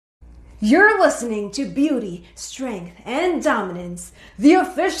You're listening to Beauty, Strength, and Dominance, the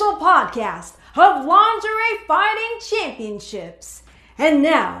official podcast of Lingerie Fighting Championships. And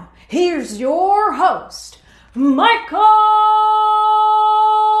now, here's your host, Michael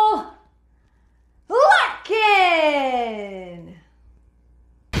Larkin.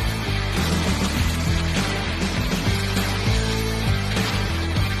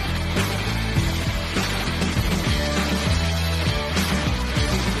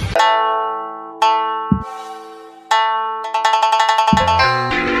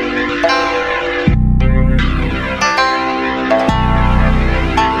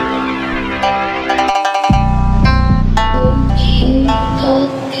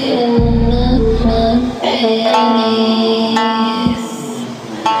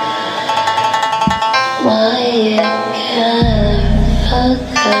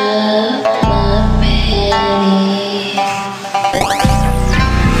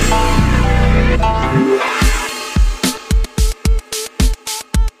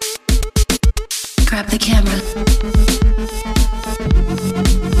 Grab the camera.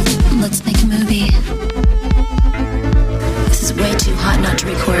 Let's make a movie. This is way too hot not to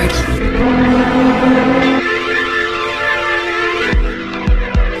record.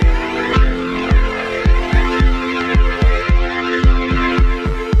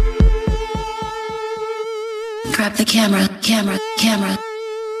 Grab the camera.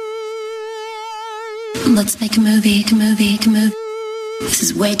 Let's make a movie. This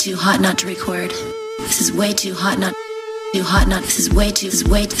is way too hot not to record. This is way too hot not this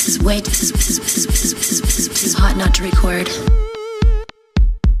is hot not to record.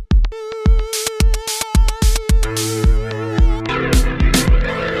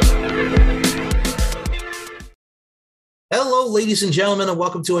 Hello, ladies and gentlemen, and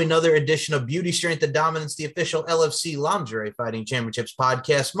welcome to another edition of Beauty, Strength, and Dominance, the official LFC Lingerie Fighting Championships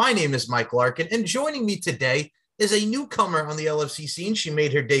podcast. My name is Mike Larkin, and joining me today is a newcomer on the LFC scene. She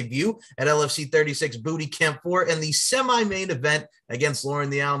made her debut at LFC 36 Booty Camp 4 and the semi-main event against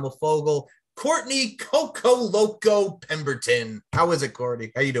Lauren the Animal Fogel, Courtney Coco Loco Pemberton. How is it,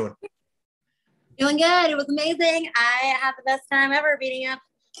 Courtney? How you doing? Doing good. It was amazing. I had the best time ever beating up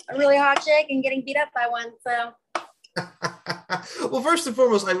a really hot chick and getting beat up by one. So, well, first and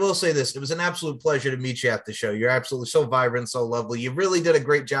foremost, I will say this. It was an absolute pleasure to meet you at the show. You're absolutely so vibrant, so lovely. You really did a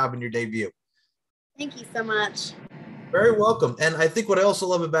great job in your debut. Thank you so much. Very welcome. And I think what I also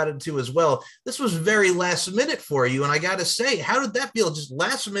love about it too as well, this was very last minute for you. And I got to say, how did that feel? Just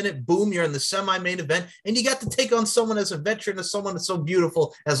last minute, boom, you're in the semi-main event and you got to take on someone as a veteran, as someone that's so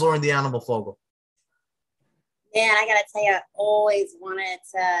beautiful as Lauren the Animal Fogel. Yeah, I got to tell you, I always wanted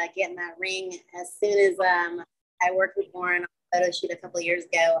to get in that ring. As soon as I worked with Lauren on a photo shoot a couple of years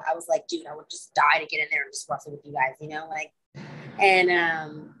ago, I was like, dude, I would just die to get in there and just wrestle with you guys, you know, like,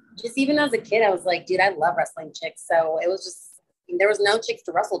 and just even as a kid, I was like, dude, I love wrestling chicks. So it was just, there was no chicks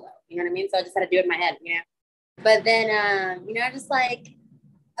to wrestle though. You know what I mean? So I just had to do it in my head, you know? But then, you know, I'm just like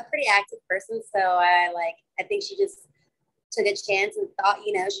a pretty active person. So I think she just took a chance and thought,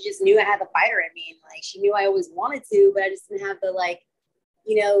 you know, she just knew I had the fighter in me. And like, she knew I always wanted to, but I just didn't have the, like,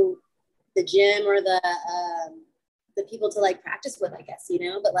 you know, the gym or the people to like practice with, I guess, you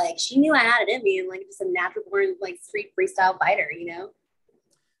know, but like, she knew I had it in me and like just a natural born, like street freestyle fighter, you know?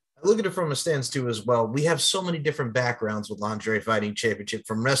 I look at it from a stance too as well. We have so many different backgrounds with Lingerie Fighting Championship,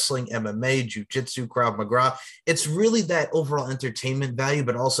 from wrestling, MMA, jiu-jitsu, Krav Maga. It's really that overall entertainment value,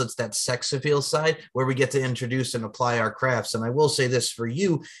 but also it's that sex appeal side where we get to introduce and apply our crafts. And I will say this for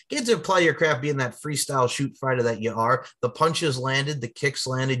you, get to apply your craft being that freestyle shoot fighter that you are. The punches landed, the kicks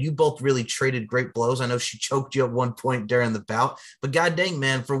landed. You both really traded great blows. I know she choked you at one point during the bout, but god dang,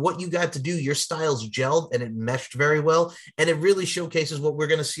 man, for what you got to do, your styles gelled and it meshed very well. And it really showcases what we're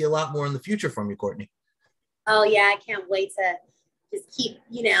going to see a lot more in the future from you, Courtney. Oh yeah, I can't wait to just keep,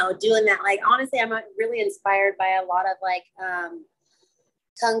 you know, doing that. Like, honestly, I'm really inspired by a lot of like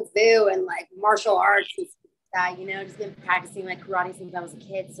kung fu and like martial arts and stuff, you know, just been practicing like karate since I was a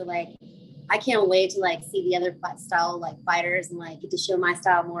kid. So like, I can't wait to like see the other style like fighters and like get to show my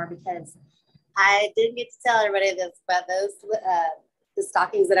style more, because I didn't get to tell everybody this, but those the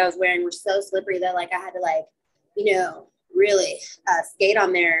stockings that I was wearing were so slippery that like I had to like, you know, really skate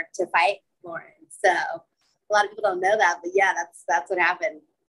on there to fight Lauren. So a lot of people don't know that, but yeah, that's what happened.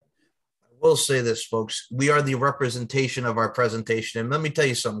 I will say this, folks. We are the representation of our presentation. And let me tell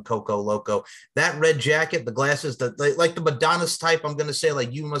you something, Coco Loco. That red jacket, the glasses, like the Madonna's type, I'm going to say,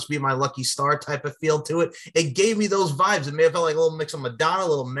 like, you must be my lucky star type of feel to it. It gave me those vibes. It may have felt like a little mix of Madonna, a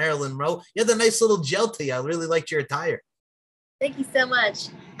little Marilyn Monroe. You had the nice little gel to you. I really liked your attire. Thank you so much.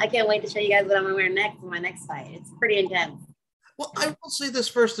 I can't wait to show you guys what I'm going to wear next in my next fight. It's pretty intense. Well, I will say this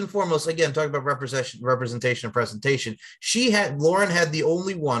first and foremost. Again, talking about representation, and presentation. Lauren had the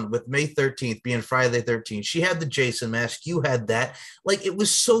only one with May 13th being Friday the 13th. She had the Jason mask. You had that. Like, it was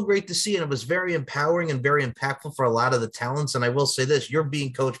so great to see, and it was very empowering and very impactful for a lot of the talents. And I will say this: you're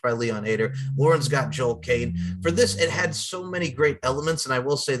being coached by Leon Hader. Lauren's got Joel Kane. For this, it had so many great elements. And I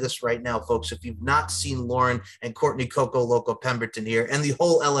will say this right now, folks: if you've not seen Lauren and Courtney Coco Loco Pemberton here and the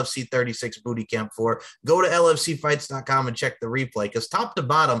whole LFC 36 booty camp go to LFCfights.com and check the replay, because top to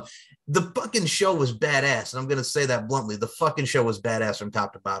bottom, the fucking show was badass. And I'm going to say that bluntly. The fucking show was badass from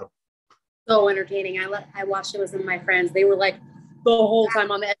top to bottom. So entertaining. I watched it with some of my friends. They were like the whole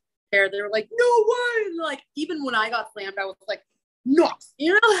time on the edge there. They were like, no way. And like, even when I got slammed, I was like, nuts.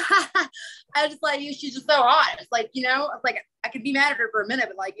 You know, I was just like, she's just so hot. It's like, you know, it's like I could be mad at her for a minute,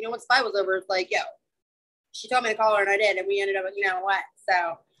 but like, you know, once the fight was over, it's like, yo, she told me to call her and I did. And we ended up, you know what?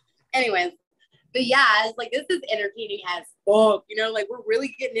 So anyways, but yeah, it's like, this is entertaining as fuck, you know, like we're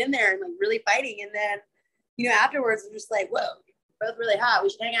really getting in there and like really fighting. And then, you know, afterwards, we're just like, whoa, we're both really hot. We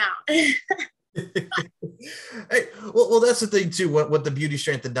should hang out. Hey, well, that's the thing too. What the beauty,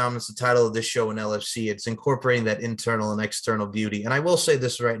 strength, and dominance, the title of this show in LFC, it's incorporating that internal and external beauty. And I will say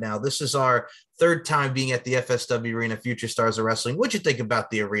this right now: this is our third time being at the FSW Arena, Future Stars of Wrestling. What'd you think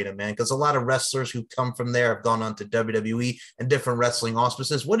about the arena, man? Because a lot of wrestlers who come from there have gone on to WWE and different wrestling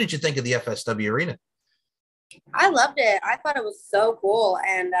auspices. What did you think of the FSW Arena? I loved it. I thought it was so cool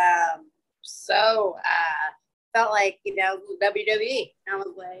and felt like, you know, WWE. I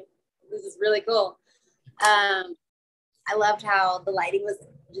was like, this is really cool. I loved how the lighting was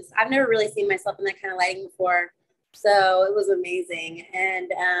just, I've never really seen myself in that kind of lighting before. So it was amazing.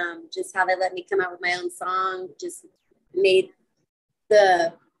 And just how they let me come out with my own song just made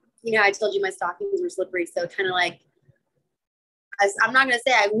the, you know, I told you my stockings were slippery. So kind of like, I'm not going to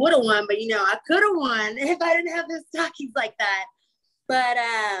say I would have won, but, you know, I could have won if I didn't have the stockings like that. But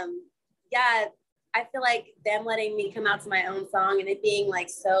yeah, I feel like them letting me come out to my own song and it being like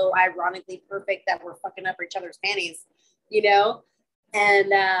so ironically perfect that we're fucking up each other's panties, you know?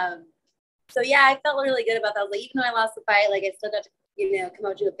 And so, yeah, I felt really good about that. Like, even though I lost the fight, like I still got to, you know, come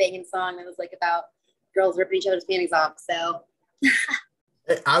out to a banging song that was like about girls ripping each other's panties off. So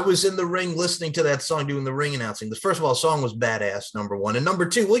I was in the ring listening to that song, doing the ring announcing. The first of all, song was badass, number one. And number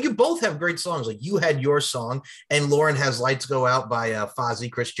two, well, you both have great songs. Like, you had your song, and Lauren has Lights Go Out by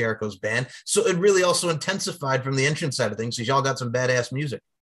Fozzy, Chris Jericho's band. So it really also intensified from the entrance side of things, because y'all got some badass music.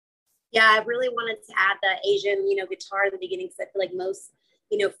 Yeah, I really wanted to add the Asian, you know, guitar at the beginning, because I feel like most,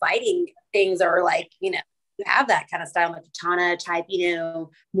 you know, fighting things are like, you know, you have that kind of style, like katana type, you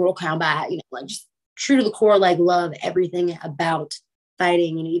know, Mortal Kombat, you know, like just true to the core, like love everything about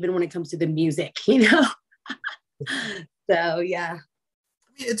fighting, and even when it comes to the music, you know. So yeah,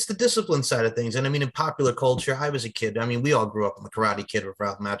 I mean, it's the discipline side of things. And I mean, in popular culture, I was a kid. I mean, we all grew up on the Karate Kid with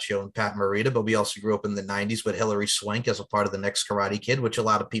Ralph Macchio and Pat Morita, but we also grew up in the 90s with Hilary Swank as a part of the next Karate Kid, which a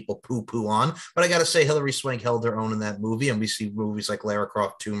lot of people poo-poo on. But I got to say, Hilary Swank held her own in that movie. And we see movies like Lara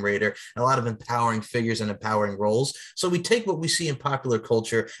Croft, Tomb Raider, and a lot of empowering figures and empowering roles. So we take what we see in popular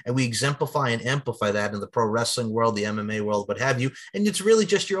culture and we exemplify and amplify that in the pro wrestling world, the MMA world, what have you. And it's really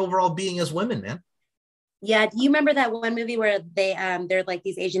just your overall being as women, man. yeah. Do you remember that one movie where they're like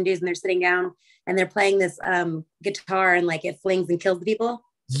these Asian dudes and they're sitting down and they're playing this guitar and like it flings and kills the people?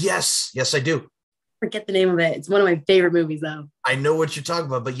 Yes, I do. Forget the name of it. It's one of my favorite movies though. I know what you're talking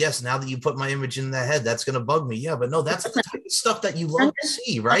about, but yes, now that you put my image in that head, that's going to bug me. Yeah, but no, that's the type of stuff that you love to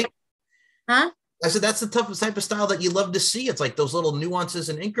see, right? Huh? I said, that's the type of style that you love to see. It's like those little nuances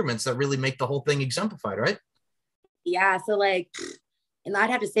and increments that really make the whole thing exemplified, right? Yeah. So like, and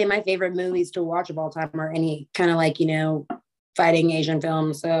I'd have to say my favorite movies to watch of all time are any kind of like, you know, fighting Asian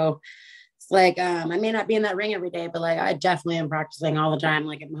films. So it's like, I may not be in that ring every day, but like, I definitely am practicing all the time,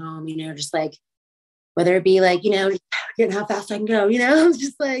 like at home, you know, just like, whether it be like, you know, getting how fast I can go, you know,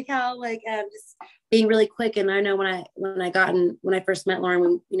 just like how like, just being really quick. And I know when I first met Lauren,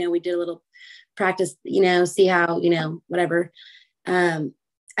 when, you know, we did a little practice, you know, see how, you know, whatever.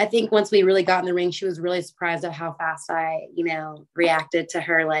 I think once we really got in the ring, she was really surprised at how fast I, you know, reacted to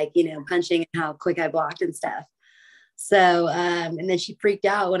her, like, you know, punching and how quick I blocked and stuff. So, and then she freaked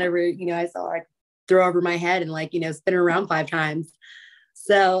out whenever, you know, I saw her throw over my head and like, you know, spin her around 5 times.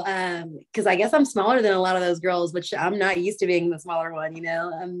 So, cause I guess I'm smaller than a lot of those girls, which I'm not used to being the smaller one, you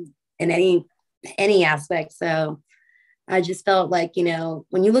know, in any aspect. So I just felt like, you know,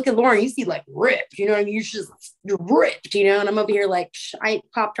 when you look at Lauren, you see like ripped, you know, and you're ripped, you know, and I'm over here like, I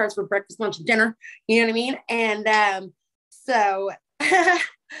ate Pop-Tarts for breakfast, lunch, and dinner, you know what I mean? And so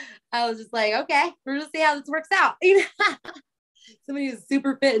I was just like, okay, we're gonna see how this works out. You know, somebody who's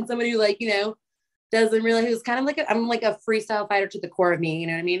super fit and somebody who like, you know, doesn't really, who's kind of like, I'm like a freestyle fighter to the core of me, you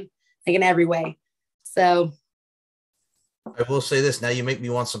know what I mean? Like in every way. So I will say this. Now you make me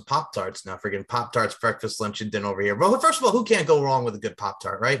want some Pop-Tarts now. Freaking Pop-Tarts, breakfast, lunch, and dinner over here. But first of all, who can't go wrong with a good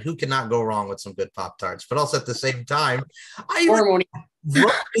Pop-Tart, right? Who cannot go wrong with some good Pop-Tarts? But also at the same time,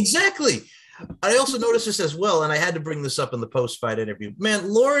 exactly. I also noticed this as well, and I had to bring this up in the post-fight interview.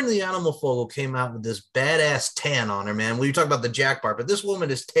 Man, Lauren the Animal Fogel came out with this badass tan on her, man. We talk about the Jack Bar, but this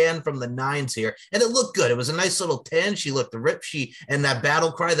woman is tan from the nines here, and it looked good. It was a nice little tan. She looked ripped. And that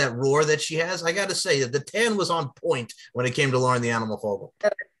battle cry, that roar that she has, I got to say that the tan was on point when it came to Lauren the Animal Fogel.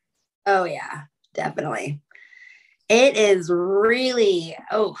 Oh, yeah, definitely. It is really,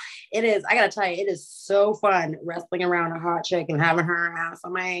 it is. I got to tell you, it is so fun wrestling around a hot chick and having her ass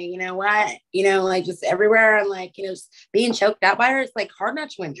on my, like just everywhere. And like, just being choked out by her. It's like hard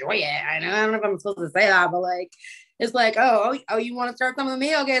not to enjoy it. I don't know if I'm supposed to say that, but like, it's like, oh, you want to start something with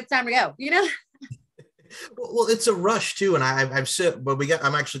me? Okay, it's time to go, Well, it's a rush too, and I've said, but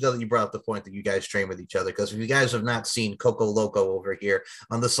I'm actually glad that you brought up the point that you guys train with each other, because if you guys have not seen Coco Loco over here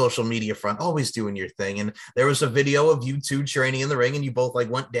on the social media front, always doing your thing, and there was a video of you two training in the ring, and you both like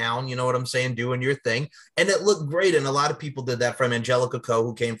went down, you know what I'm saying, doing your thing, and it looked great, and a lot of people did that. From Angelica Ko,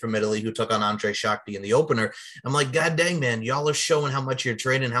 who came from Italy, who took on Andre Shakti in the opener. I'm like, God dang, man, y'all are showing how much you're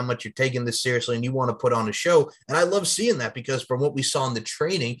training, how much you're taking this seriously, and you want to put on a show, and I love seeing that, because from what we saw in the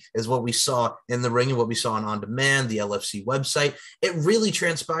training is what we saw in the ring and what we saw on demand, the LFC website. It really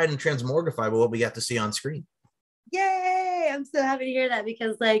transpired and transmogrified with what we got to see on screen. Yay! I'm so happy to hear that,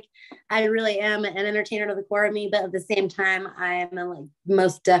 because like I really am an entertainer to the core of me, but at the same time, I am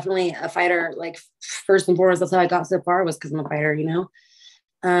most definitely a fighter. Like first and foremost, that's how I got so far, was because I'm a fighter.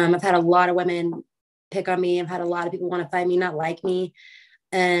 I've had a lot of women pick on me. I've had a lot of people want to fight me, not like me,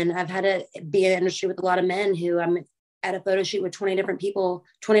 and I've had to be in an industry with a lot of men who I'm at a photo shoot with 20 different people,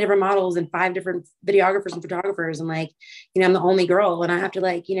 20 different models, and 5 different videographers and photographers. And like, I'm the only girl, and I have to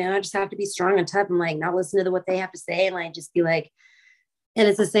I just have to be strong and tough and like not listen to what they have to say. And like, just be like, and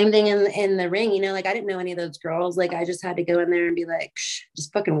it's the same thing in the ring, like I didn't know any of those girls. Like I just had to go in there and be like,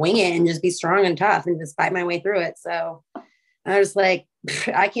 just fucking wing it and just be strong and tough and just fight my way through it. So I was like,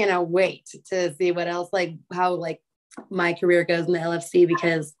 I cannot wait to see what else, like how like my career goes in the LFC,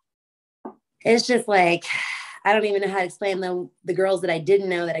 because it's just like, I don't even know how to explain the girls that I didn't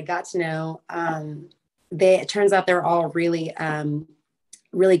know that I got to know. It turns out they're all really,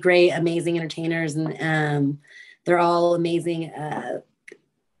 really great, amazing entertainers. And they're all amazing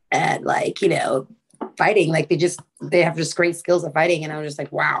at like, fighting. Like they have just great skills at fighting. And I was just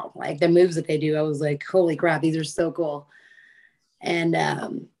like, wow, like the moves that they do, I was like, holy crap, these are so cool.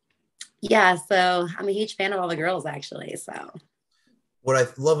 And yeah, so I'm a huge fan of all the girls actually. So what I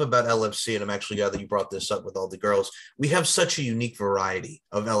love about LFC, and I'm actually glad that you brought this up with all the girls, we have such a unique variety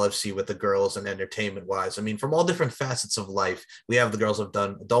of LFC with the girls and entertainment wise. I mean, from all different facets of life, we have the girls who have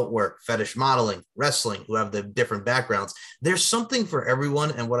done adult work, fetish modeling, wrestling, who have the different backgrounds. There's something for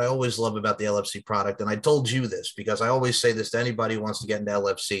everyone. And what I always love about the LFC product, and I told you this because I always say this to anybody who wants to get into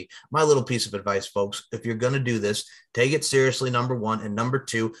LFC, my little piece of advice, folks, if you're going to do this, take it seriously, number one. And number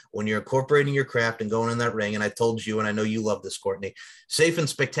two, when you're incorporating your craft and going in that ring, and I told you, and I know you love this, Courtney, safe and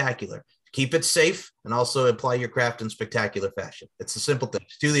spectacular. Keep it safe and also apply your craft in spectacular fashion. It's a simple thing.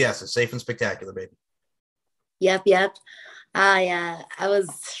 To the essence, safe and spectacular, baby. Yep. I was,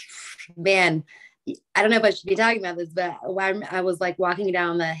 man, I don't know if I should be talking about this, but I was like walking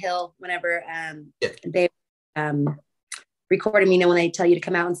down the hill whenever they recorded me, when they tell you to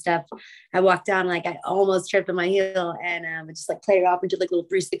come out and stuff. I walked down, like I almost tripped on my heel, and I just like played it off into like a little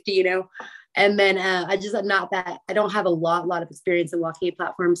 360, And then I don't have a lot of experience in walking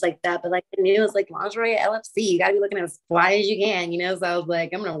platforms like that, but like I knew it was like lingerie at LFC. You got to be looking as fly as you can, So I was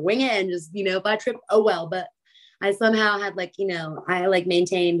like, I'm going to wing it and just, if I trip, oh well. But I somehow had like, I like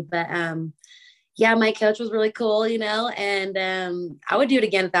maintained, but yeah, my coach was really cool, and I would do it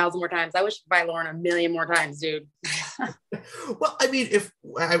again 1,000 more times. I wish I could buy Lauren 1,000,000 more times, dude. Well, I mean,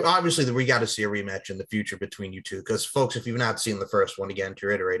 obviously we got to see a rematch in the future between you two, because folks, if you've not seen the first one, again, to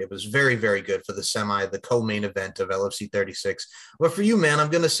reiterate, it was very, very good for the co-main event of LFC 36. But for you, man, I'm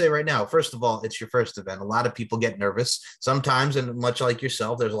going to say right now, first of all, it's your first event. A lot of people get nervous sometimes, and much like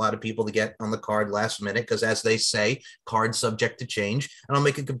yourself, there's a lot of people that get on the card last minute, because as they say, card subject to change. And I'll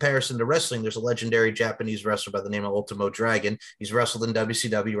make a comparison to wrestling. There's a legendary Japanese wrestler by the name of Ultimo Dragon. He's wrestled in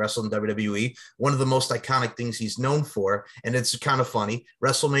WCW, wrestled in WWE. One of the most iconic things he's known for, and it's kind of funny,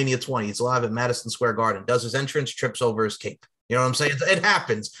 WrestleMania 20, he's live at Madison Square Garden, does his entrance, trips over his cape. You know what I'm saying? It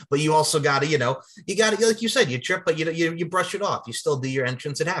happens, but you also got to, you got to, like you said, you trip, but you brush it off. You still do your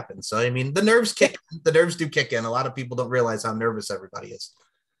entrance. It happens. So, I mean, the nerves do kick in. A lot of people don't realize how nervous everybody is.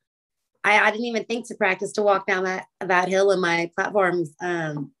 I didn't even think to practice to walk down that hill in my platforms.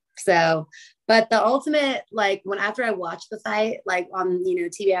 So, but the ultimate, like when after I watched the fight, like on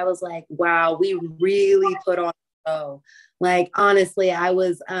TV, I was like, wow, we really put on a show. Like honestly, I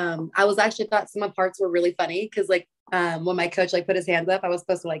was actually thought some of the parts were really funny because like when my coach like put his hands up, I was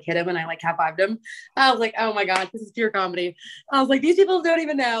supposed to like hit him and I like high-fived him. I was like, oh my gosh, this is pure comedy. I was like, these people don't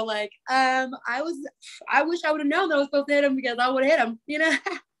even know. Like, I wish I would have known that I was supposed to hit him because I would have hit him,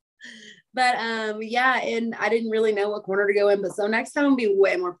 But yeah, and I didn't really know what corner to go in. But so next time I'll be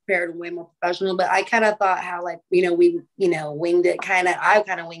way more prepared and way more professional. But I kind of thought how like, we winged it I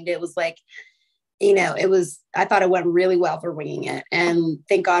kind of winged it. It was like, I thought it went really well for winging it. And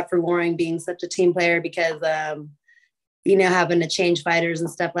thank God for Lauren being such a team player because having to change fighters and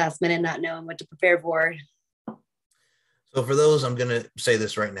stuff last minute, not knowing what to prepare for. So for those, I'm going to say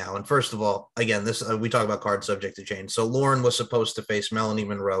this right now. And first of all, again, this we talk about cards subject to change. So Lauren was supposed to face Melanie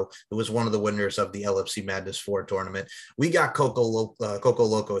Monroe, who was one of the winners of the LFC Madness 4 tournament. We got Coco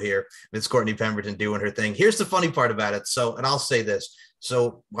Loco here. It's Courtney Pemberton doing her thing. Here's the funny part about it. So, and I'll say this.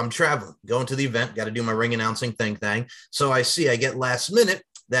 So I'm traveling, going to the event, got to do my ring announcing thing. So I get last minute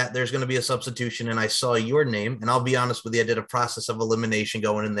that there's going to be a substitution, and I saw your name, and I'll be honest with you, I did a process of elimination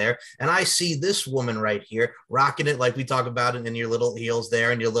going in there, and I see this woman right here rocking it like we talk about it in your little heels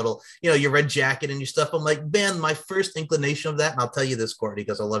there and your little, your red jacket and your stuff. I'm like, man, my first inclination of that, and I'll tell you this, Courtney,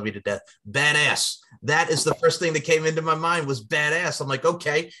 because I love you to death, badass. That is the first thing that came into my mind was badass. I'm like,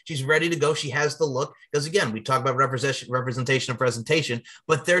 okay, she's ready to go. She has the look, because again, we talk about representation and presentation,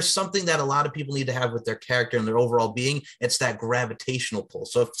 but there's something that a lot of people need to have with their character and their overall being. It's that gravitational pull.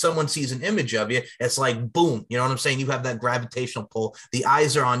 So if someone sees an image of you, it's like, boom, you know what I'm saying? You have that gravitational pull. The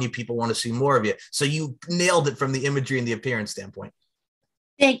eyes are on you. People want to see more of you. So you nailed it from the imagery and the appearance standpoint.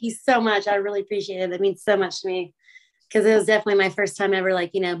 Thank you so much. I really appreciate it. That means so much to me because it was definitely my first time ever,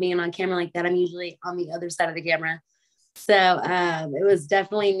 like, being on camera like that. I'm usually on the other side of the camera. So it was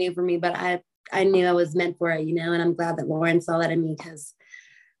definitely new for me, but I knew I was meant for it, and I'm glad that Lauren saw that in me because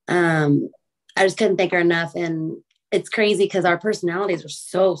I just couldn't thank her enough. And it's crazy because our personalities are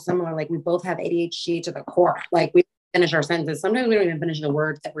so similar. Like we both have ADHD to the core. Like we finish our sentences. Sometimes we don't even finish the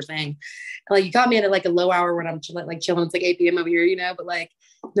words that we're saying. Like you caught me at like a low hour when I'm chilling. It's like 8 p.m. over here, but like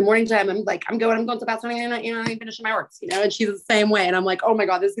the morning time, I'm going to about something and I ain't finishing my words, and she's the same way. And I'm like, oh my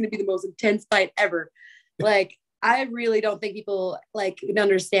God, this is going to be the most intense fight ever. Like, I really don't think people like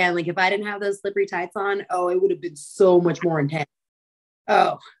understand. Like if I didn't have those slippery tights on, it would have been so much more intense.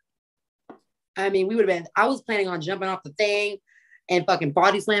 Oh, I mean, I was planning on jumping off the thing and fucking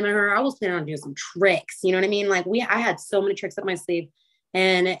body slamming her. I was planning on doing some tricks. You know what I mean? Like I had so many tricks up my sleeve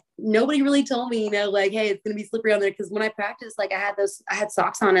and nobody really told me, like, hey, it's going to be slippery on there. Cause when I practiced, like I had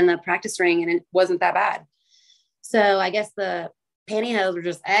socks on in the practice ring and it wasn't that bad. So I guess the pantyhose were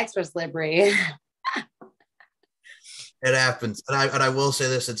just extra slippery. It happens. And I will say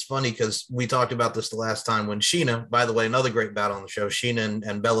this, it's funny because we talked about this the last time when Sheena, by the way, another great battle on the show, Sheena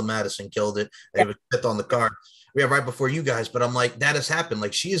and Bella Madison killed it. They was fifth on the card. We have right before you guys, but I'm like, that has happened.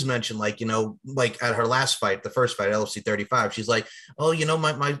 Like she has mentioned, like, like at her last fight, the first fight, LFC 35, she's like, oh,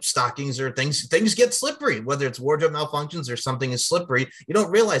 my stockings or things get slippery, whether it's wardrobe malfunctions or something is slippery. You don't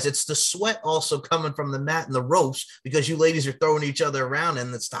realize it's the sweat also coming from the mat and the ropes because you ladies are throwing each other around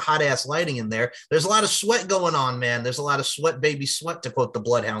and it's the hot ass lighting in there. There's a lot of sweat going on, man. There's a lot of sweat, baby sweat, to quote the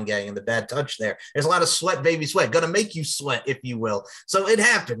Bloodhound Gang and the Bad Touch there. There's a lot of sweat, baby sweat, gonna make you sweat, if you will. So it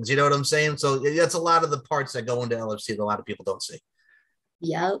happens, you know what I'm saying? So that's a lot of the parts that go into LFC that a lot of people don't see.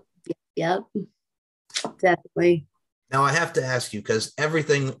 Yep. Definitely. Now, I have to ask you, because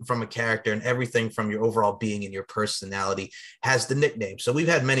everything from a character and everything from your overall being and your personality has the nickname. So we've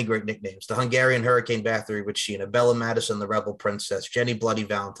had many great nicknames. The Hungarian Hurricane Bathory with Sheena, Bella Madison, the Rebel Princess, Jenny Bloody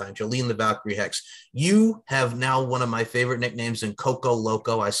Valentine, Jolene the Valkyrie Hex. You have now one of my favorite nicknames in Coco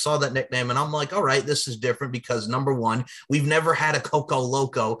Loco. I saw that nickname and I'm like, all right, this is different because number one, we've never had a Coco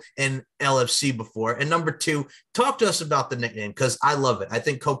Loco in LFC before. And number two, talk to us about the nickname because I love it. I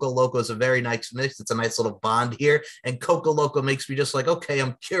think Coco Loco is a very nice mix. It's a nice little bond here. And Coco Loco makes me just like, okay,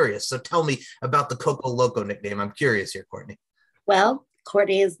 I'm curious. So tell me about the Coco Loco nickname. I'm curious here, Courtney. Well,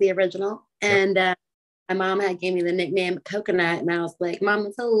 Courtney is the original. And my mom had gave me the nickname Coconut. And I was like, Mom,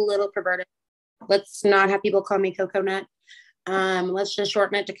 it's a little perverted. Let's not have people call me Coconut. Let's just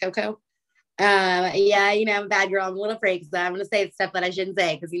shorten it to Coco. I'm a bad girl. I'm a little afraid because I'm going to say stuff that I shouldn't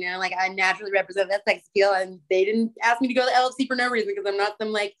say because, like I naturally represent that sex appeal and they didn't ask me to go to LFC for no reason because I'm not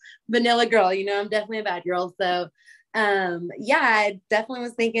some like vanilla girl, I'm definitely a bad girl. So, I definitely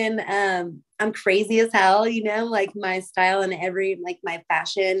was thinking I'm crazy as hell, like my style and my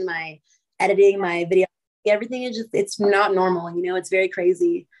fashion, my editing, my video, everything is just, it's not normal, it's very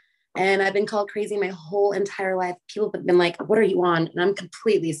crazy. And I've been called crazy my whole entire life. People have been like, what are you on? And I'm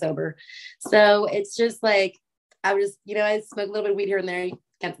completely sober. So it's just like, I was, I smoke a little bit of weed here and there. You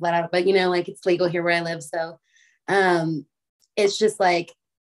can't let out, but like it's legal here where I live. So it's just like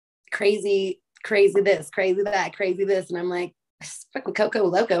crazy this, crazy that, crazy this. And I'm like, fucking Coco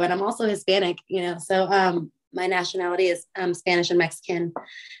Loco. And I'm also Hispanic, so my nationality is Spanish and Mexican.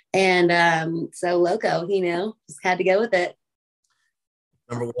 And so Loco, just had to go with it.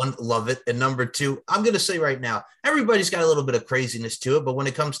 Number one, love it. And number two, I'm going to say right now, everybody's got a little bit of craziness to it. But when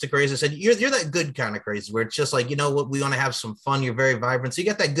it comes to crazy, I said, you're that good kind of crazy where it's just like, what, we want to have some fun. You're very vibrant. So you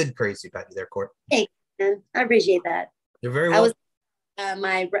got that good crazy about you there, Court. Hey, man, I appreciate that. You're very well.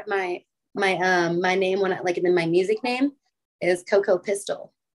 My name in my music name is Coco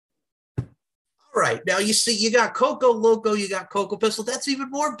Pistol. All right. Now you see, you got Coco Loco, you got Coco Pistol. That's even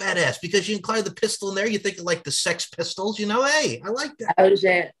more badass because you include the pistol in there. You think of like the Sex Pistols, hey, I like that. Oh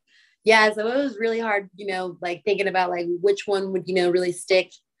shit. Yeah. So it was really hard, like thinking about like which one would, really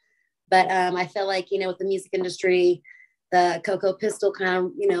stick. But I feel like, with the music industry, the Coco Pistol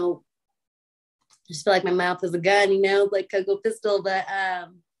kind of, just feel like my mouth is a gun, like Coco Pistol. But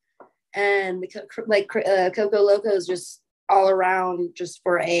and Coco Loco is just all around just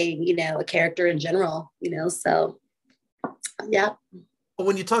for a character in general, so yeah. But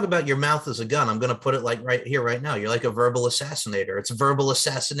when you talk about your mouth as a gun, I'm going to put it like right here, right now. You're like a verbal assassinator. It's verbal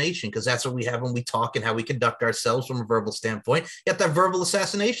assassination because that's what we have when we talk and how we conduct ourselves from a verbal standpoint. You got that verbal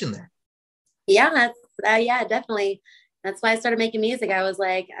assassination there. Yeah, that's yeah, definitely. That's why I started making music. I was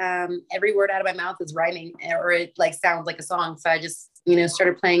like, every word out of my mouth is rhyming or it like sounds like a song. So I just,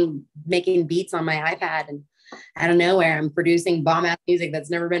 started making beats on my iPad and out of nowhere, I'm producing bomb ass music that's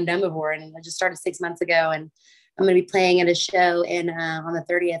never been done before. And I just started 6 months ago and I'm going to be playing at a show on the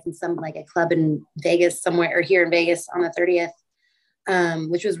 30th in some like a club in Vegas somewhere or here in Vegas on the 30th,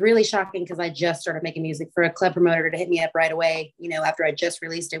 which was really shocking because I just started making music for a club promoter to hit me up right away. After I just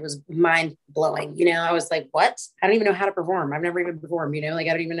released it was mind blowing. I was like, what? I don't even know how to perform. I've never even performed, like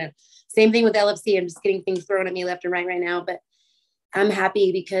I don't even know. Same thing with LFC. I'm just getting things thrown at me left and right now, but I'm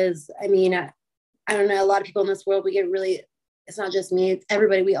happy because I don't know, a lot of people in this world, we get really, it's not just me, it's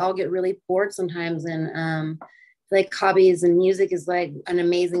everybody. We all get really bored sometimes. And like hobbies and music is like an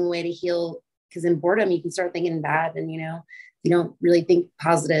amazing way to heal because in boredom, you can start thinking bad and, you don't really think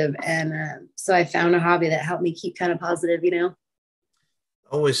positive. And so I found a hobby that helped me keep kind of positive,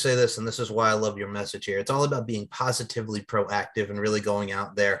 Always say this, and this is why I love your message here. It's all about being positively proactive and really going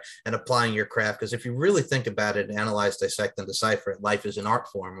out there and applying your craft. Because if you really think about it, analyze, dissect, and decipher it, life is an art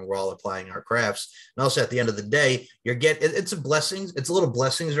form, and we're all applying our crafts. And also, at the end of the day, it's a blessings. It's a little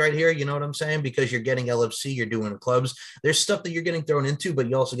blessings right here. You know what I'm saying? Because you're getting LFC, you're doing clubs. There's stuff that you're getting thrown into, but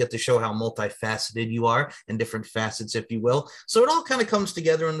you also get to show how multifaceted you are and different facets, if you will. So it all kind of comes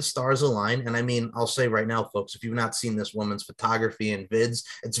together and the stars align. And I mean, I'll say right now, folks, if you've not seen this woman's photography and vids,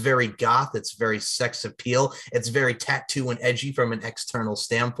 it's very goth. It's very sex appeal. It's very tattoo and edgy from an external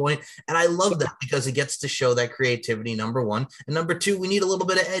standpoint. And I love that because it gets to show that creativity, number one. And number two, we need a little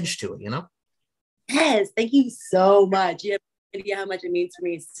bit of edge to it, Yes. Thank you so much. You have no idea how much it means for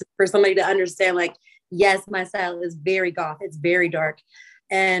me for somebody to understand, like, yes, my style is very goth. It's very dark.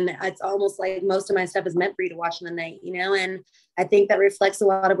 And it's almost like most of my stuff is meant for you to watch in the night, and I think that reflects a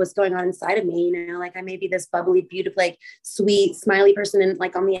lot of what's going on inside of me, like I may be this bubbly, beautiful, like sweet, smiley person and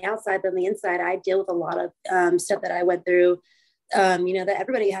like on the outside, but on the inside, I deal with a lot of stuff that I went through, that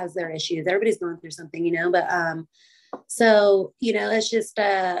everybody has their issues. Everybody's going through something, but so, it's just,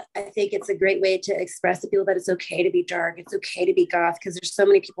 I think it's a great way to express to people that it's okay to be dark. It's okay to be goth because there's so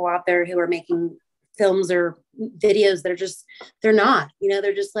many people out there who are making films or videos that are just, they're not,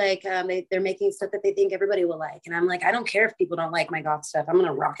 they're just like, they're making stuff that they think everybody will like. And I'm like, I don't care if people don't like my goth stuff. I'm going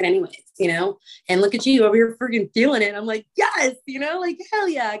to rock it anyways, and look at you over here freaking feeling it. I'm like, yes, like, hell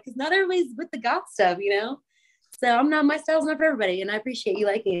yeah. Cause not everybody's with the goth stuff, so my style's not for everybody. And I appreciate you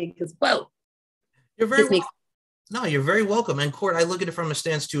liking it because whoa. You're very welcome. No, you're very welcome. And Court, I look at it from a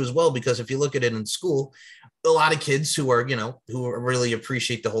stance too as well, because if you look at it in school, a lot of kids who are, who really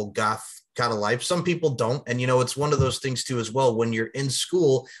appreciate the whole goth kind of life. Some people don't. And, it's one of those things too, as well. When you're in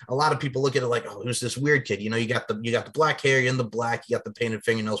school, a lot of people look at it like, oh, who's this weird kid? You got the black hair, you're in the black, you got the painted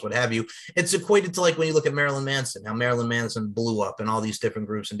fingernails, what have you. It's equated to like when you look at Marilyn Manson, how Marilyn Manson blew up and all these different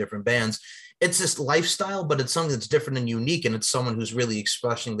groups and different bands. It's this lifestyle, but it's something that's different and unique. And it's someone who's really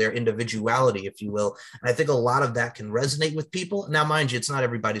expressing their individuality, if you will. And I think a lot of that can resonate with people. Now, mind you, it's not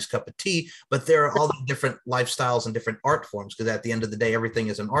everybody's cup of tea, but there are all the different lifestyles and different art forms, because at the end of the day, everything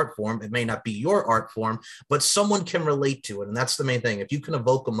is an art form. It may not be your art form, but someone can relate to it. And that's the main thing. If you can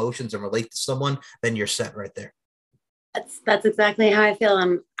evoke emotions and relate to someone, then you're set right there. That's exactly how I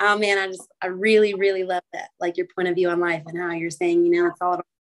feel. Oh man, I really, really love that. Like your point of view on life and how you're saying, it's all,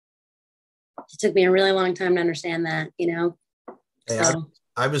 it took me a really long time to understand that. Hey, So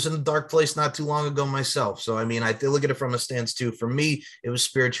I was in a dark place not too long ago myself. So, I mean, I look at it from a stance too. For me, it was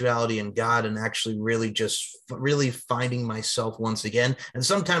spirituality and God and actually really just really finding myself once again. And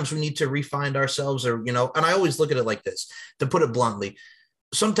sometimes we need to refine ourselves or, and I always look at it like this, to put it bluntly.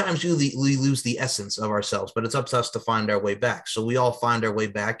 Sometimes we lose the essence of ourselves, but it's up to us to find our way back. So we all find our way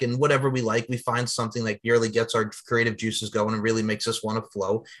back, and whatever we like, we find something that really gets our creative juices going and really makes us want to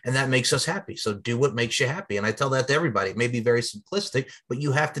flow, and that makes us happy. So do what makes you happy. And I tell that to everybody. It may be very simplistic, but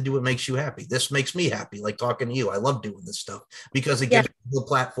you have to do what makes you happy. This makes me happy, like talking to you. I love doing this stuff because it yeah, gives people a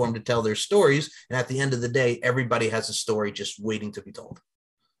platform to tell their stories. And at the end of the day, everybody has a story just waiting to be told.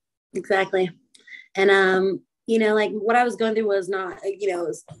 exactly. And like what I was going through was not, it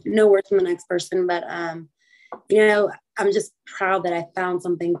was no worse than the next person, but I'm just proud that I found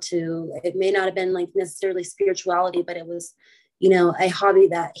something it may not have been like necessarily spirituality, but it was, a hobby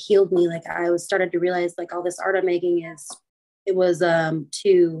that healed me. Like I was started to realize like all this art I'm making it was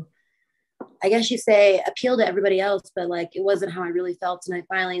to, I guess you say, appeal to everybody else, but like it wasn't how I really felt. And I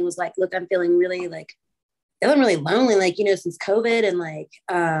finally was like, look, I'm feeling really lonely, like, since COVID. And like,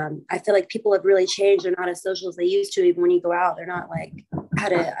 I feel like people have really changed. They're not as social as they used to. Even when you go out, they're not like I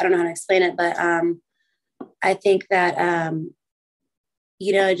don't know how to explain it, but I think that,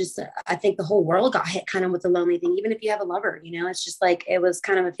 I think the whole world got hit kind of with the lonely thing, even if you have a lover, it's just like, it was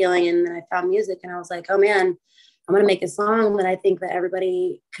kind of a feeling. And then I found music and I was like, oh man, I'm going to make a song that I think that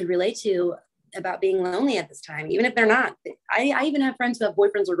everybody could relate to about being lonely at this time, even if they're not. I even have friends who have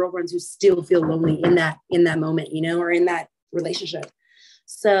boyfriends or girlfriends who still feel lonely in that moment, or in that relationship.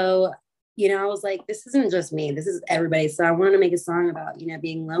 So, I was like, this isn't just me, this is everybody. So I wanted to make a song about,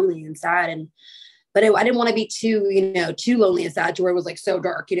 being lonely and sad. But I didn't want to be too lonely and sad to where it was like so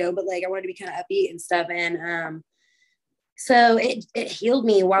dark, but like I wanted to be kind of upbeat and stuff. And so it healed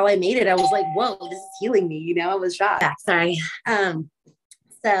me while I made it. I was like, whoa, this is healing me, I was shocked. Sorry.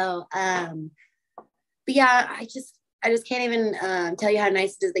 So but yeah, I just can't even tell you how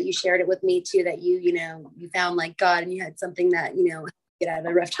nice it is that you shared it with me too, that you found like God and you had something that, get out of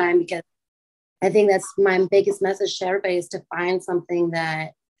a rough time, because I think that's my biggest message to everybody, is to find something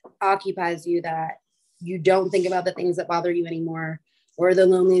that occupies you, that you don't think about the things that bother you anymore, or the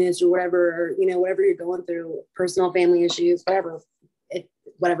loneliness or whatever, or, whatever you're going through, personal family issues, whoever's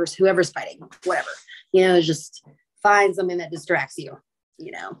fighting, whatever, just find something that distracts you.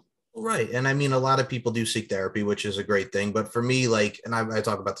 Right. And I mean, a lot of people do seek therapy, which is a great thing. But for me, like, and I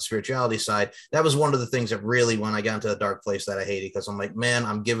talk about the spirituality side, that was one of the things that really, when I got into a dark place, that I hated, because I'm like, man,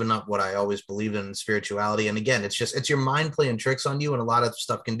 I'm giving up what I always believed in spirituality. And again, it's your mind playing tricks on you. And a lot of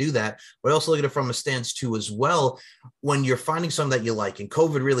stuff can do that. But I also look at it from a stance too, as well, when you're finding something that you like. And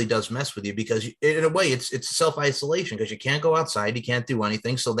COVID really does mess with you, because in a way, it's self-isolation, because you can't go outside, you can't do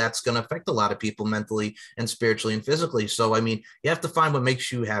anything. So that's going to affect a lot of people mentally and spiritually and physically. So, I mean, you have to find what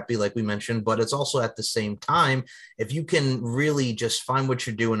makes you happy, like we mentioned, but it's also at the same time, if you can really just find what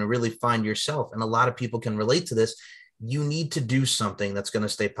you're doing and really find yourself, and a lot of people can relate to this, you need to do something that's going to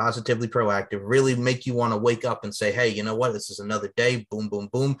stay positively proactive, really make you want to wake up and say, hey, you know what, this is another day, boom, boom,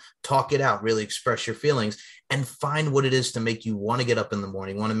 boom, talk it out, really express your feelings, and find what it is to make you want to get up in the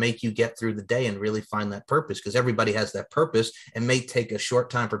morning, want to make you get through the day, and really find that purpose, because everybody has that purpose. It may take a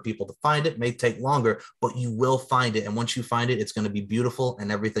short time for people to find it, may take longer, but you will find it. And once you find it, it's going to be beautiful,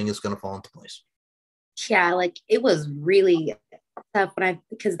 and everything is going to fall into place. Yeah, like it was really tough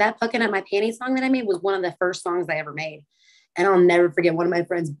because that Fucking Up My Panties song that I made was one of the first songs I ever made. And I'll never forget, one of my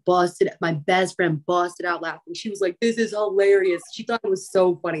friends my best friend busted out laughing. She was like, this is hilarious. She thought it was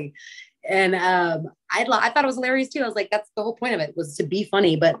so funny. And I thought it was hilarious too. I was like, that's the whole point of it, was to be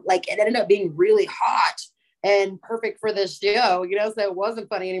funny. But like, it ended up being really hot and perfect for this show, so it wasn't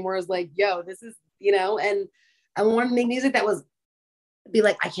funny anymore. I was like, yo, this is, and I wanted to make music that was be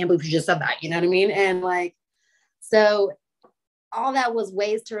like, I can't believe you just said that, you know what I mean? And like, so all that was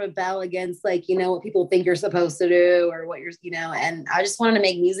ways to rebel against, like, what people think you're supposed to do, or what you're, and I just wanted to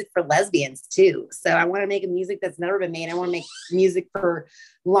make music for lesbians too. So I want to make a music that's never been made. I want to make music for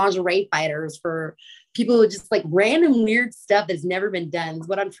lingerie fighters, for people who just like random weird stuff that's never been done is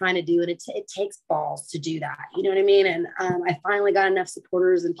what I'm trying to do. And it takes balls to do that. You know what I mean? And I finally got enough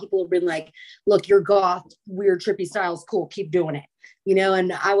supporters, and people have been like, look, your goth, weird, trippy style is cool. Keep doing it.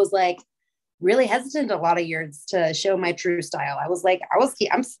 And I was like, really hesitant a lot of years to show my true style. I was like,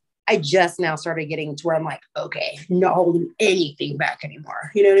 I just now started getting to where I'm like, okay, not holding anything back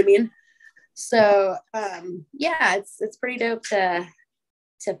anymore. You know what I mean? So, yeah, it's pretty dope to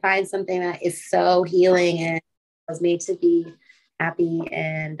find something that is so healing and I was made to be happy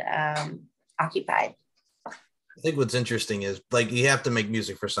and occupied. I think what's interesting is like you have to make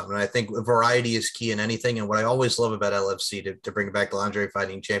music for something. I think variety is key in anything. And what I always love about LFC, to bring it back to Lingerie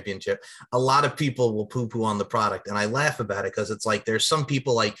Fighting Championship, a lot of people will poo-poo on the product. And I laugh about it because it's like there's some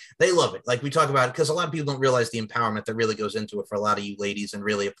people like they love it. Like we talk about it because a lot of people don't realize the empowerment that really goes into it for a lot of you ladies and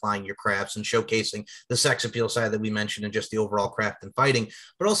really applying your crafts and showcasing the sex appeal side that we mentioned and just the overall craft and fighting.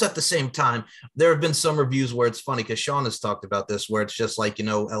 But also at the same time, there have been some reviews where it's funny because Sean has talked about this, where it's just like,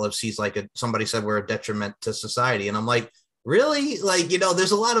 LFC's like somebody said we're a detriment to society. And I'm like, really? Like,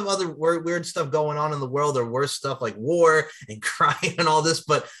 there's a lot of other weird stuff going on in the world, or worse stuff like war and crime and all this,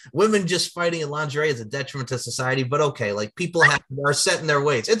 but women just fighting in lingerie is a detriment to society. But okay, like people are set in their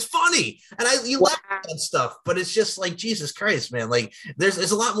ways. It's funny. And you laugh at that stuff, but it's just like, Jesus Christ, man. Like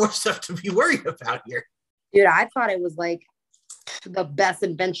there's a lot more stuff to be worried about here. Dude, I thought it was like the best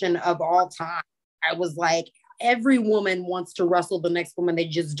invention of all time. I was like, every woman wants to wrestle the next woman. They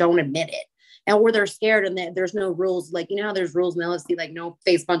just don't admit it. And where they're scared and there's no rules. Like, how there's rules in LFC, like no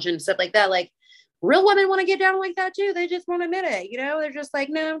face punching and stuff like that. Like real women want to get down like that too. They just won't admit it. They're just like,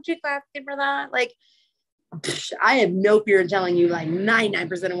 no, I'm too classy for that. Like, I have no fear in telling you, like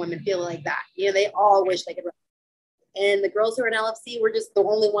 99% of women feel like that. They all wish they could. And the girls who are in LFC were just the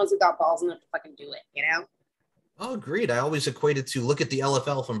only ones who got balls enough to fucking do it, Oh, agreed. I always equated to look at the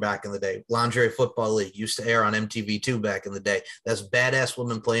LFL from back in the day. Lingerie Football League used to air on MTV2 back in the day. That's badass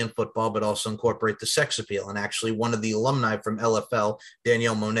women playing football, but also incorporate the sex appeal. And actually, one of the alumni from LFL,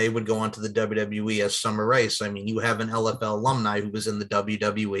 Danielle Monet, would go on to the WWE as Summer Rae. So, I mean, you have an LFL alumni who was in the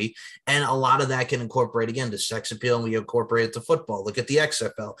WWE, and a lot of that can incorporate, again, to sex appeal, and we incorporate it to football. Look at the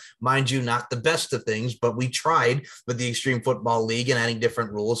XFL. Mind you, not the best of things, but we tried with the Extreme Football League and adding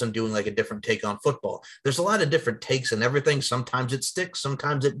different rules and doing like a different take on football. There's a lot of different takes and everything. Sometimes it sticks,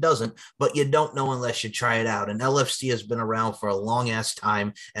 sometimes it doesn't, but you don't know unless you try it out. And LFC has been around for a long ass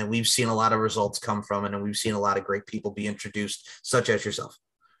time, and we've seen a lot of results come from it, and we've seen a lot of great people be introduced, such as yourself.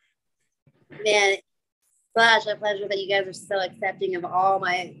 Man, such a pleasure that you guys are so accepting of all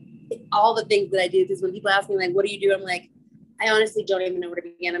the things that I do. Because when people ask me like, what do you do? I'm like, I honestly don't even know where to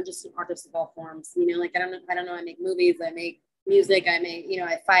begin. I'm just an artist of all forms, like I don't know. I make movies, I make music, I make,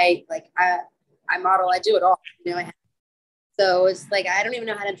 I fight, like I model, I do it all, so it's like, I don't even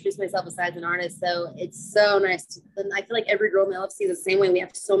know how to introduce myself besides an artist. So it's so nice. And I feel like every girl in the LFC is the same way. We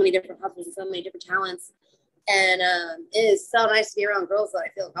have so many different hustles and so many different talents. And it is so nice to be around girls that I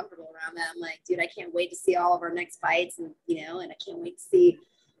feel comfortable around that. I'm like, dude, I can't wait to see all of our next fights and, and I can't wait to see,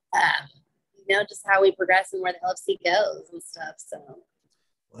 just how we progress and where the LFC goes and stuff. So.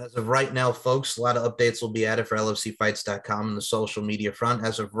 Well, as of right now, folks, a lot of updates will be added for LFCfights.com and the social media front.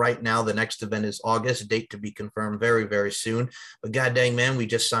 As of right now, the next event is August, date to be confirmed very, very soon. But god dang, man, we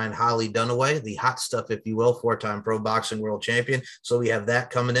just signed Holly Dunaway, the hot stuff, if you will, 4-time pro boxing world champion. So we have that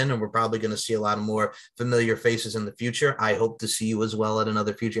coming in, and we're probably going to see a lot of more familiar faces in the future. I hope to see you as well at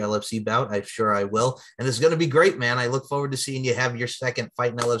another future LFC bout. I'm sure I will. And it's going to be great, man. I look forward to seeing you have your second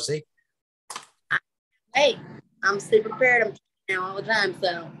fight in LFC. Hey, I'm super prepared. I'm now all the time,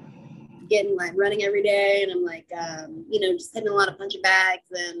 so getting like running every day, and I'm like just hitting a lot of punching bags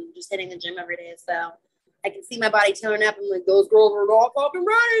and just hitting the gym every day, so I can see my body toning up. I'm like, those girls are not fucking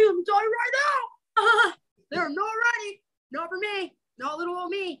ready. I'm telling you right now. They're not ready. Not for me. Not little old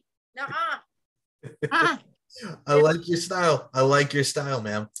me. Nuh-uh. I like your style. I like your style,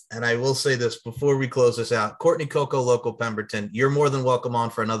 man. And I will say this before we close this out. Courtney Coco, local Pemberton, you're more than welcome on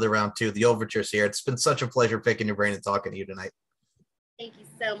for another round two. The Overture's here. It's been such a pleasure picking your brain and talking to you tonight. Thank you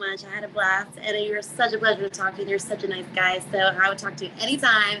so much. I had a blast, and you're such a pleasure to talk to. You're such a nice guy, so I would talk to you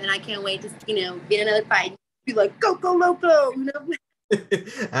anytime, and I can't wait to, get another fight. Be like, Coco Loco,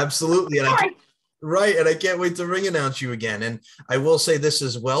 Absolutely. And I can't wait to ring announce you again. And I will say this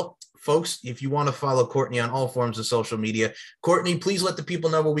as well. Folks, if you want to follow Courtney on all forms of social media, Courtney, please let the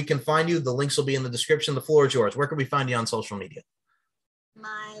people know where we can find you. The links will be in the description. The floor is yours. Where can we find you on social media?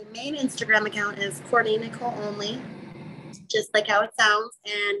 My main Instagram account is Courtney Nicole Only, just like how it sounds.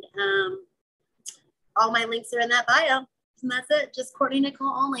 And all my links are in that bio. And that's it. Just Courtney Nicole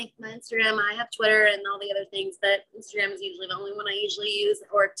Only. My Instagram. I have Twitter and all the other things, but Instagram is usually the only one I usually use,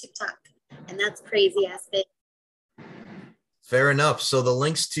 or TikTok. And that's crazy ass big. Fair enough. So the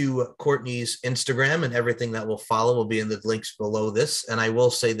links to Courtney's Instagram and everything that will follow will be in the links below this. And I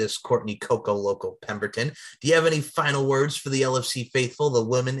will say this, Courtney Coco, local Pemberton. Do you have any final words for the LFC faithful, the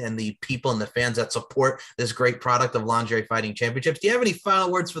women and the people and the fans that support this great product of Lingerie Fighting Championships? Do you have any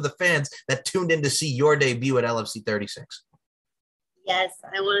final words for the fans that tuned in to see your debut at LFC 36? Yes,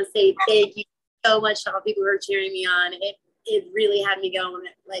 I want to say thank you so much to all people who are cheering me on. It really had me going.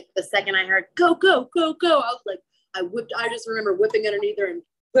 Like the second I heard, go, go, go, go, I was like, I just remember whipping underneath her and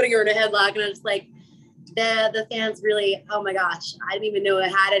putting her in a headlock. And I was like, the fans really, oh my gosh, I didn't even know I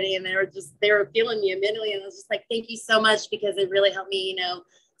had any. And they were feeling me immediately. And I was just like, thank you so much, because it really helped me,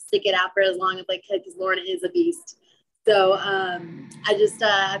 stick it out for as long as I could, because Lauren is a beast. So I just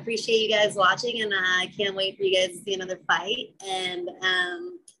appreciate you guys watching, and I can't wait for you guys to see another fight and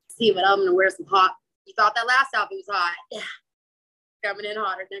see what I'm going to wear some hot. You thought that last outfit was hot. Yeah. Coming in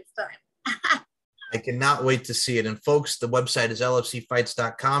hotter next time. I cannot wait to see it. And folks, the website is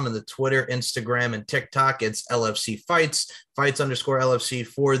lfcfights.com, and the Twitter, Instagram, and TikTok, it's LFC Fights, fights_LFC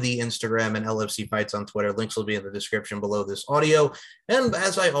for the Instagram, and LFC Fights on Twitter. Links will be in the description below this audio. And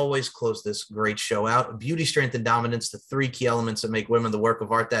as I always close this great show out, beauty, strength, and dominance, the 3 key elements that make women the work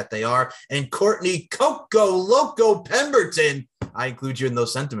of art that they are. And Courtney Coco Loco Pemberton, I include you in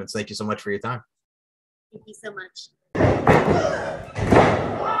those sentiments. Thank you so much for your time. Thank you so much.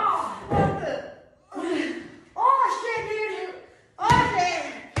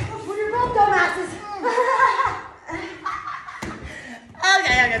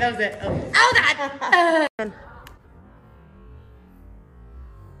 Okay, that was it. Oh God.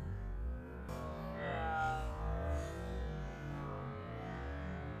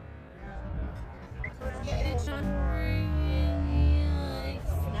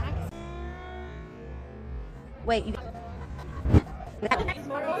 Wait, you...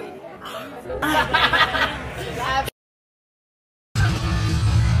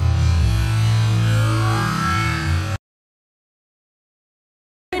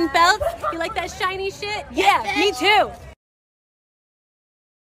 Belts? You like that shiny shit? Yeah, me too.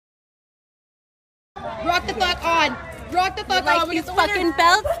 Rock the fuck on. Rock the fuck on. These fucking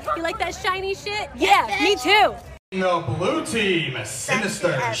belts? You like that shiny shit? Yeah, me too. The blue team,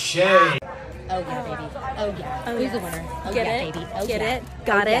 Sinister Shay. Oh yeah, baby. Oh yeah. Oh, Who's yes. the winner? Oh Get yeah, it? baby. Oh Get yeah. it?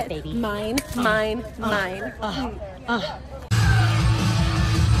 Got oh, it? Yeah, baby. Mine.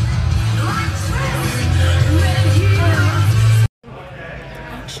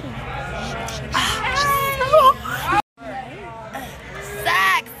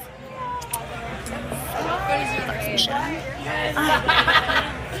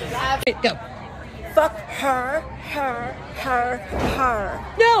 Go. Fuck her.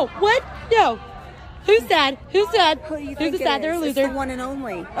 No, what? No. Who's sad? Who's sad? Who's the sad? They're a loser. It's the one and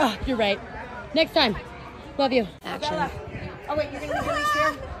only. Oh, you're right. Next time. Love you. Action. Oh, wait, you're going to do this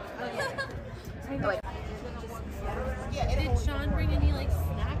here? Oh, wait. Did Sean bring any,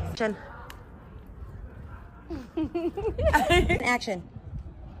 snacks? Action.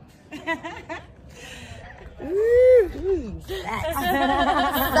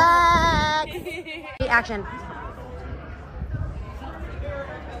 Action.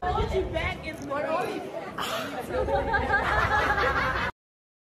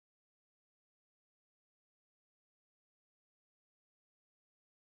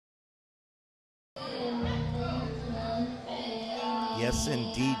 Yes,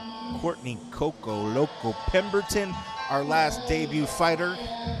 indeed, Courtney Coco Loco Pemberton, our last debut fighter,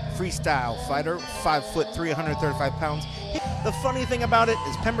 freestyle fighter, 5 foot 335 pounds. The funny thing about it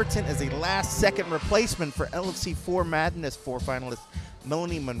is Pemberton is a last-second replacement for LFC 4 Madness 4 finalist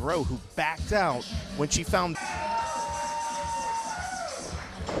Melanie Monroe, who backed out when she found...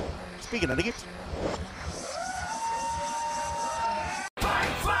 Speaking of the